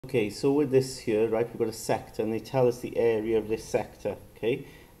Okay, so with this here, right, we've got a sector and they tell us the area of this sector, okay?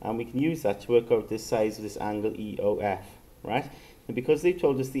 And we can use that to work out the size of this angle EOF, right? And because they've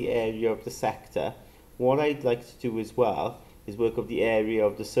told us the area of the sector, what I'd like to do as well is work out the area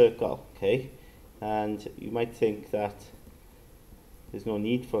of the circle, okay? And you might think that there's no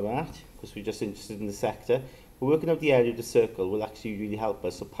need for that because we're just interested in the sector. But working out the area of the circle will actually really help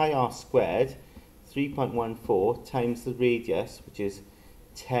us. So pi r squared, 3.14 times the radius, which is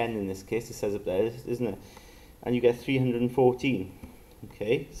 10 in this case, it says up there, isn't it? And you get 314,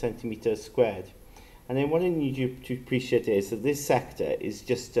 okay, centimeters squared. And then what I need you to appreciate is that this sector is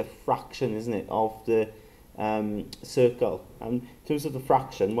just a fraction, isn't it, of the circle. And in terms of the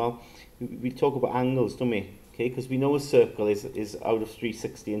fraction, well, we talk about angles, don't we? Okay, because we know a circle is out of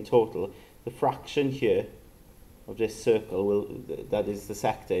 360 in total. The fraction here of this circle, that is the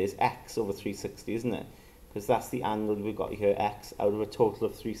sector, is x over 360, isn't it? Because that's the angle we've got here, x, out of a total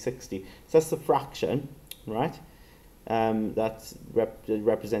of 360. So that's the fraction, right? That's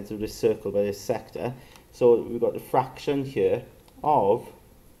represented with this circle by this sector. So we've got the fraction here of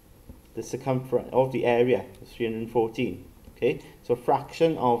the circumference of the area, 314. Okay, so a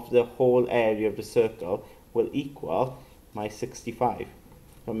fraction of the whole area of the circle will equal my 65.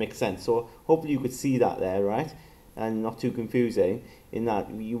 That makes sense. So hopefully you could see that there, right? And not too confusing in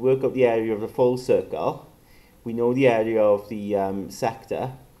that you work out the area of the full circle. We know the area of the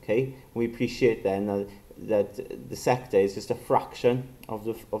sector, okay? We appreciate then that the sector is just a fraction of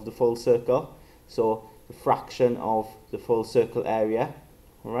the full circle. So the fraction of the full circle area,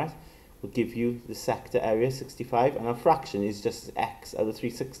 all right, will give you the sector area, 65, and a fraction is just x out of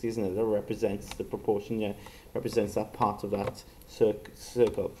 360, isn't it? That represents the proportion, yeah, represents that part of that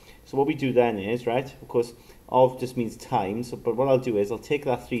circle. So what we do then is, right, of course, of just means times, so, but what I'll do is I'll take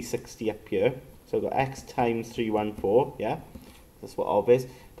that 360 up here. So I've got x times 314, yeah? That's what of is.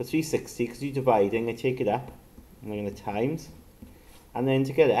 But 360, because you're dividing, I take it up, and I'm going to times. And then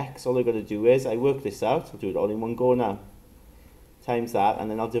to get x, all I've got to do is, I work this out, I'll do it all in one go now. Times that, and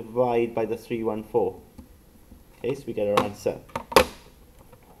then I'll divide by the 314. Okay, so we get our answer. So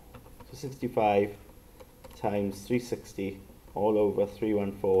 65 times 360 all over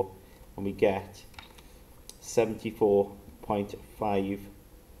 314, and we get 74.5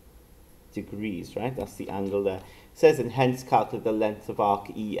 degrees, right? That's the angle there. It says, and hence calculate the length of arc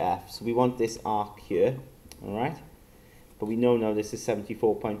EF. So we want this arc here, all right? But we know now this is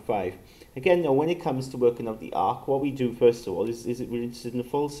 74.5. Again, now when it comes to working out the arc, what we do first of all is we're interested in the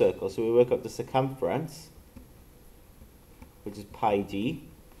full circle. So we work out the circumference, which is pi d.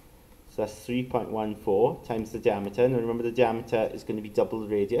 So that's 3.14 times the diameter. Now remember the diameter is going to be double the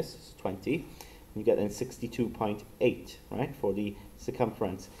radius, so 20. And you get then 62.8, right, for the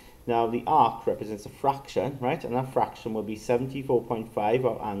circumference. Now the arc represents a fraction, right, and that fraction will be 74.5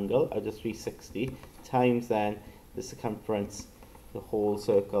 our angle out of 360 times then the circumference, the whole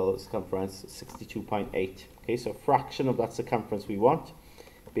circle circumference, 62.8. Okay, so a fraction of that circumference we want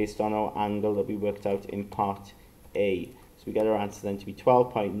based on our angle that we worked out in part A. So we get our answer then to be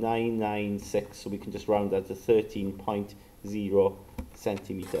 12.996, so we can just round that to 13.0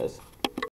 centimeters.